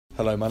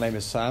Hello, my name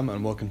is Sam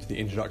and welcome to the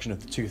introduction of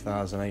the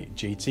 2008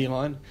 GT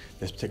line,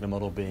 this particular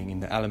model being in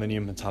the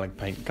aluminium metallic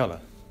paint colour.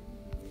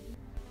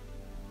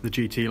 The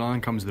GT line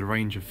comes with a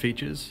range of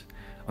features.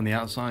 On the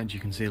outside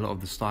you can see a lot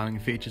of the styling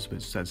features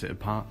which sets it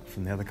apart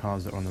from the other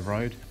cars that are on the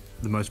road.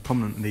 The most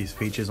prominent of these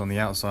features on the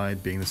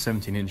outside being the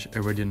 17-inch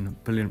Iridian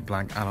brilliant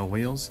black alloy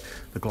wheels,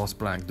 the gloss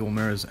black door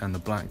mirrors and the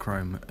black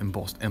chrome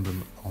embossed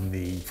emblem on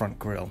the front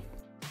grille.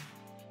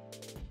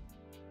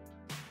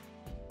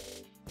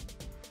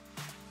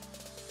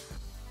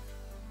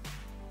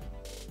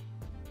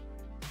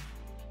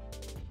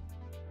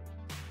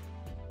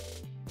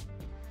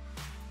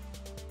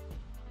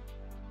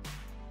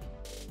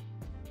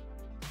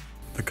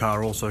 The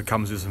car also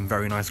comes with some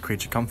very nice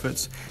creature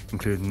comforts,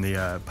 including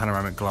the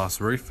panoramic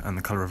glass roof and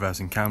the colour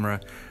reversing camera,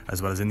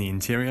 as well as in the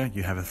interior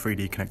you have a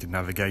 3D connected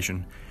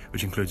navigation,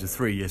 which includes a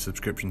 3-year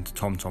subscription to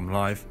TomTom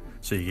Live,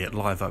 so you get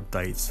live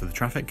updates to the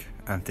traffic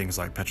and things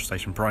like petrol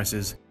station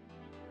prices.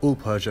 All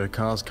Peugeot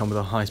cars come with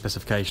a high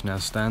specification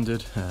as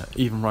standard.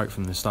 Even right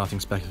from the starting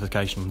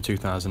specification from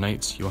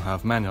 2008, you'll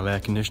have manual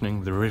air conditioning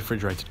with a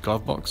refrigerated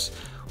glove box,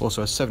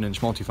 also a 7-inch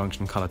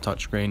multifunction colour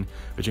touchscreen,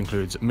 which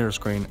includes mirror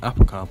screen,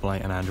 Apple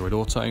CarPlay and Android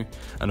Auto,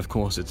 and of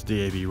course its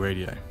DAB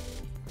radio.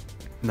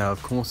 Now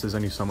of course there's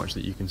only so much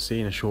that you can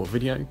see in a short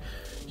video.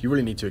 You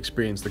really need to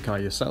experience the car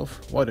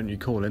yourself. Why don't you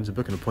call in to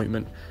book an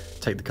appointment,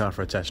 take the car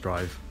for a test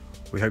drive.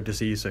 We hope to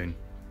see you soon.